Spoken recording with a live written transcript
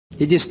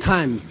It is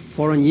time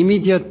for an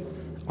immediate,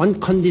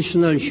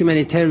 unconditional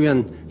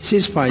humanitarian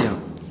ceasefire.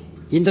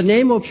 In the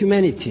name of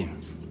humanity,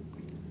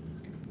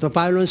 the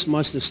violence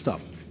must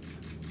stop.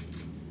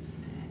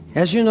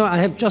 As you know, I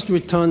have just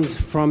returned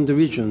from the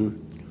region.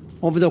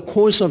 Over the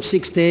course of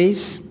 6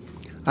 days,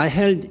 I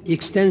held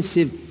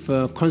extensive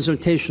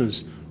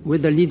consultations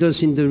with the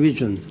leaders in the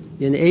region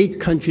in 8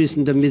 countries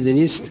in the Middle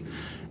East,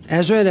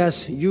 as well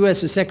as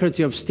U.S.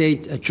 Secretary of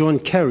State John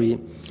Kerry,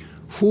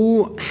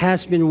 who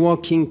has been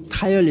working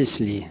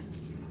tirelessly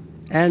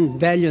and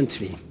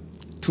valiantly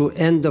to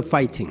end the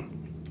fighting.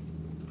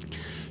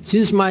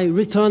 Since my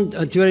return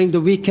during the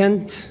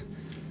weekend,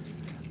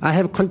 I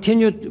have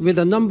continued with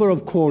a number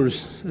of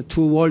calls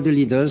to world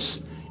leaders,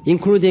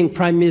 including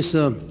Prime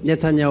Minister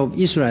Netanyahu of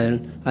Israel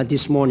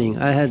this morning.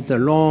 I had a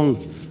long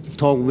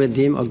talk with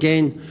him,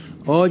 again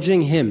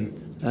urging him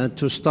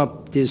to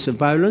stop this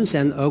violence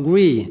and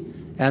agree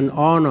and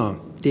honor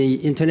the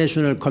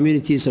international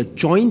community's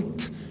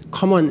joint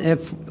common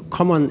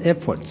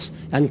efforts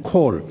and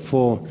call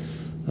for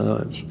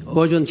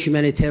urgent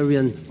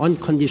humanitarian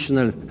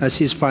unconditional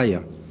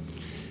ceasefire.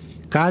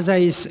 Gaza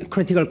is a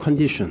critical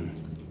condition.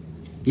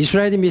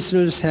 Israeli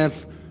missiles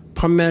have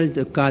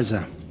pummeled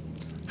Gaza.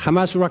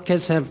 Hamas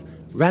rockets have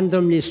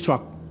randomly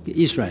struck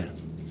Israel.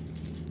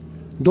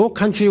 No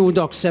country would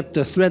accept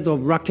the threat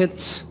of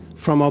rockets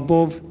from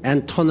above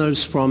and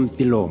tunnels from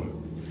below.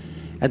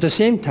 At the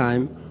same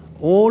time,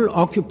 all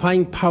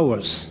occupying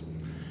powers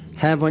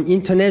have an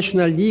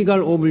international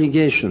legal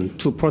obligation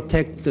to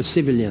protect the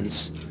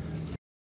civilians.